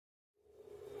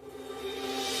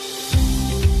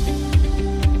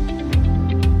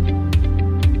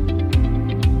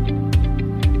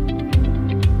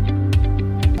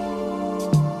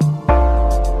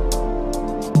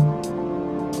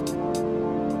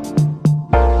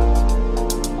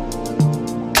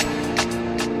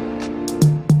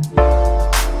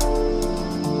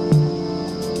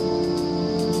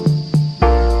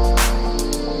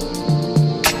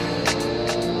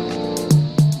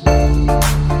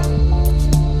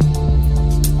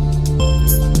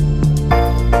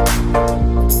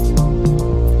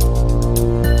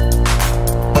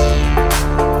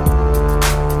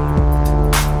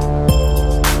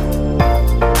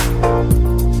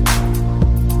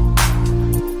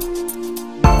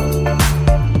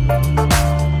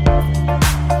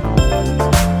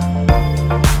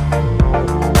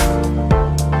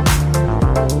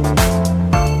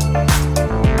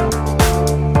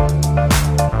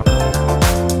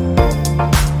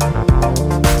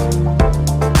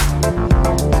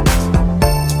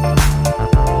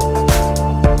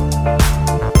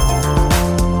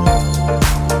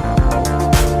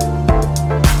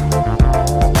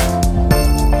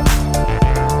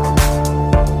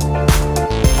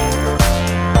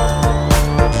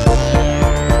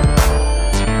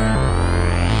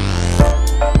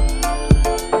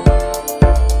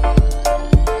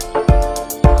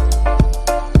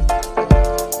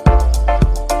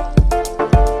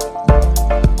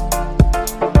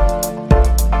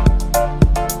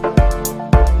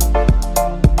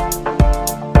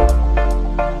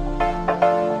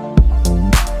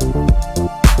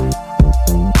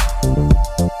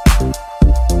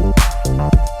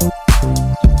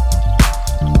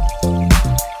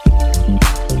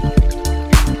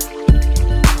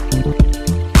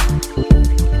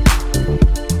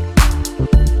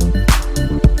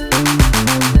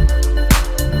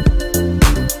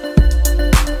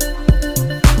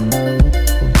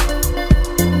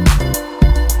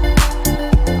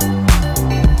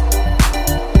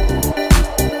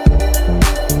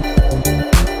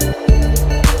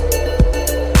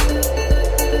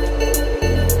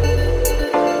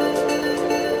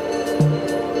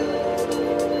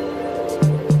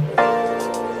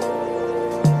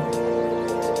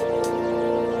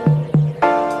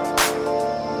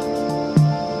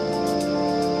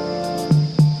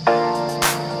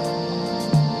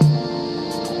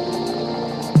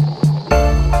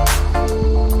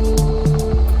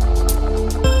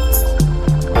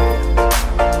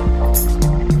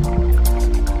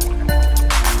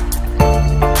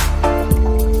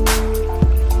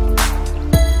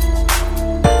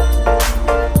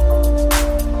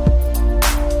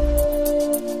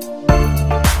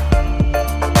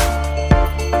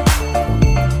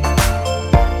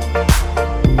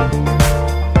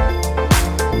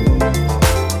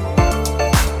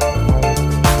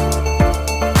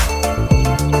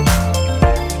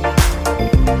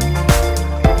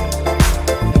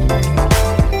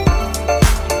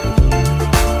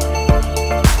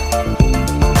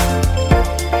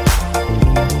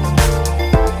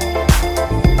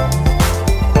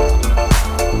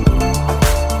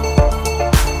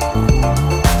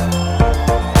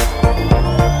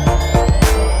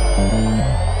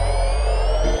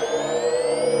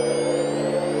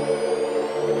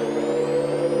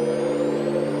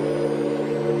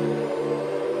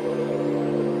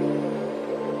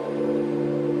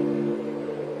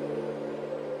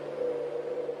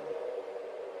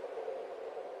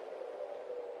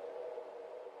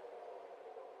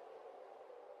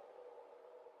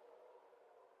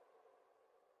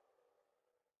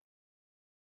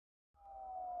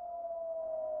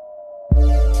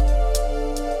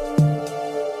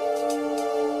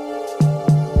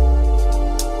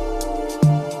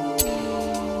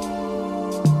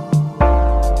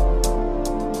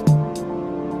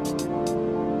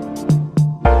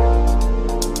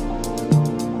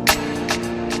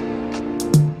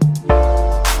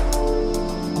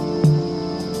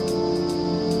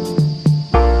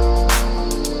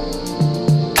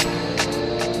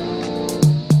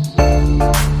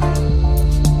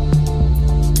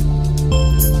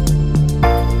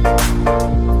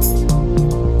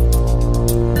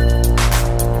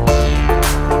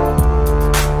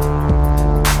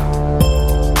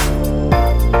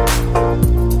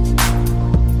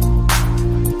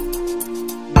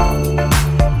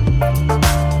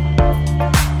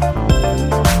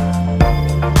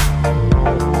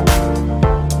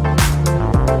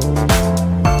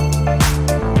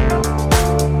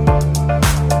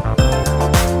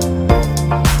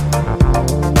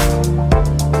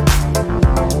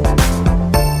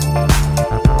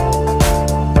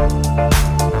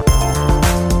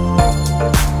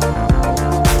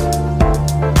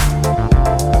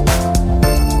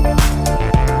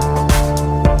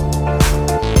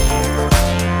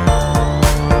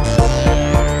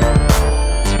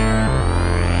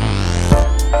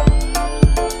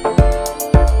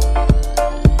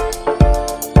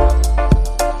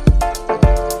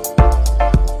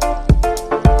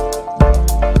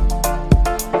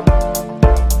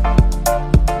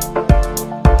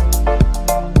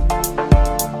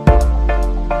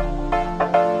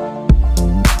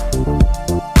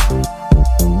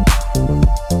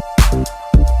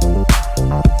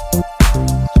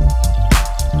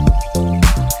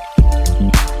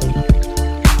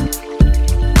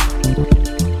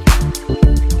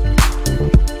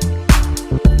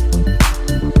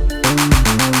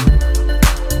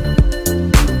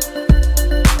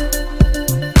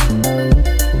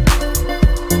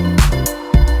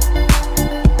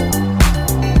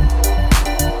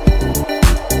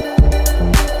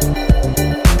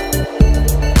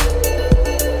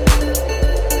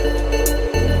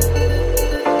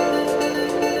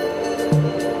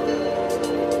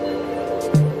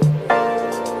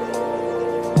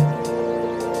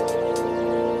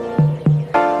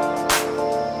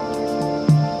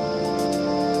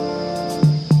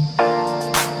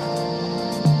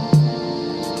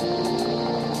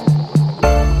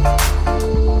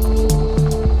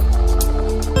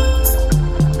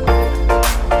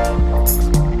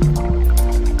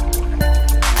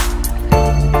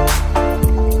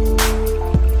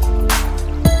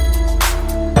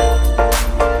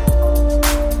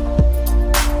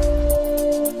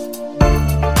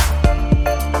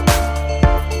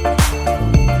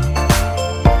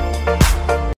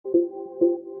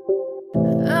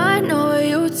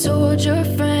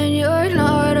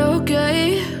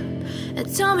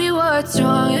what's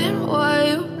wrong and why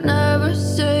you never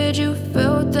said you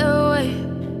felt that way.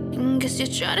 And guess you're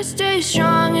trying to stay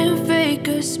strong and fake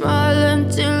a smile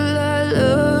until I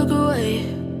look away.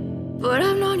 But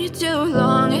I've known you too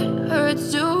long, it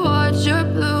hurts to watch your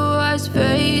blue eyes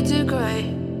fade to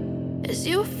gray as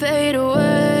you fade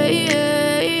away,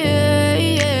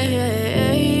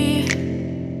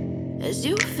 as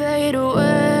you fade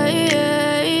away.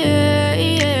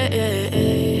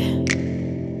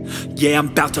 Yeah, I'm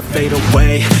about to fade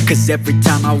away, cause every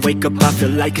time I wake up I feel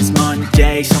like it's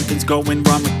Monday. Something's going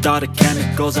wrong with all the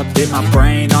chemicals up in my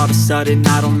brain. All of a sudden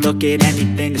I don't look at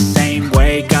anything the same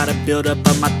way. Gotta build up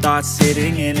of my thoughts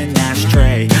sitting in an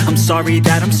ashtray. I'm sorry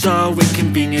that I'm so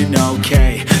inconvenient,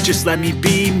 okay. Just let me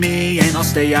be me and I'll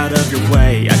stay out of your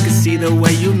way. I can see the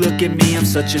way you look at me, I'm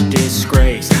such a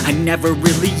disgrace. I never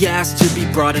really asked to be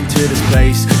brought into this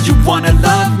place. You wanna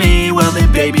love me? Well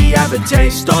then baby, have a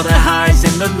taste. All the highs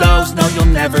and the lows, no,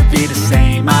 you'll never be the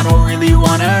same. I don't really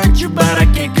wanna hurt you, but I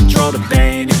can't control the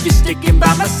pain. If you're sticking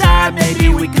by my side, maybe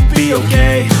we could be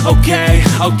okay.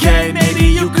 Okay, maybe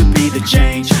you could be the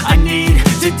change I need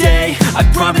today. I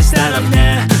promise that I've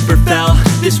never felt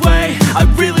this way. I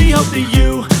really hope that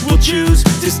you will choose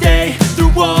to stay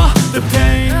through all the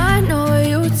pain. I know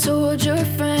you told your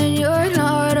friend you're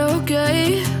not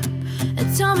okay,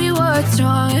 and tell me what's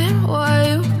wrong and why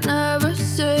you never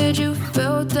said you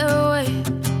felt that way.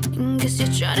 Guess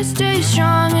you're trying to stay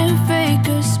strong and fake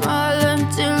a smile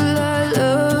until I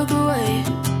look away.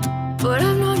 But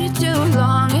I've known you too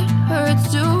long, it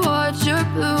hurts to watch your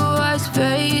blue eyes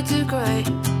fade to gray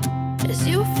as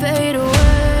you fade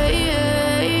away,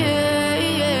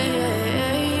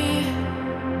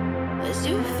 as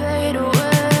you fade away,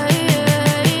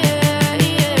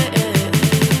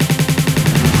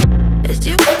 as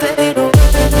you fade away.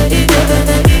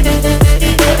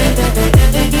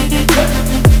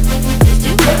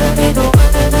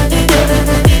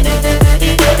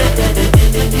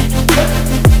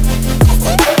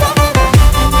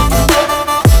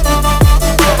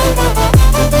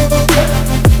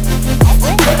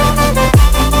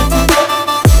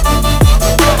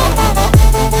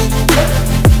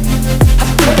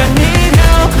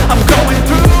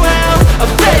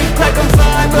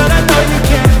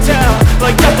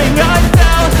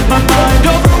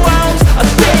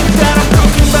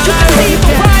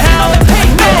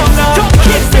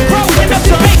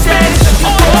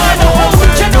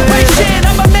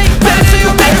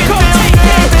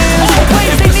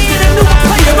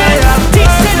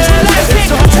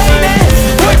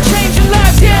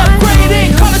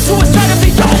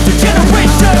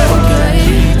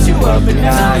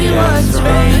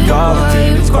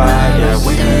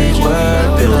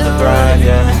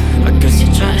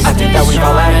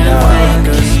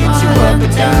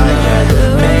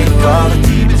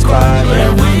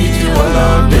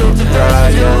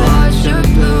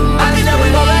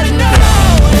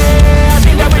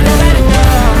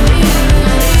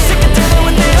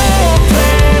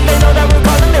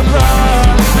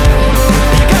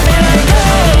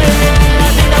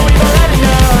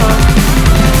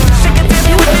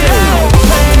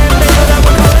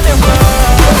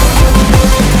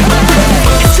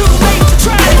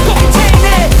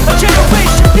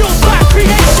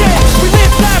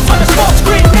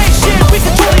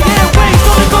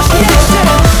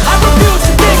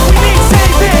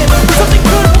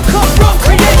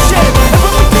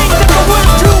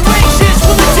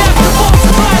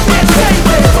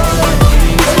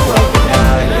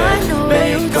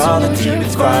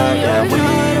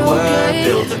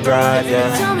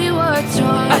 Tell me what's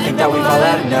wrong. I think that we've all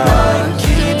had enough.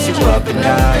 Keeps you up at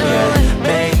night, yeah.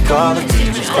 Make all the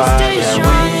demons quiet, yeah.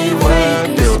 We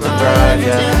were built to thrive,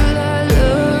 yeah.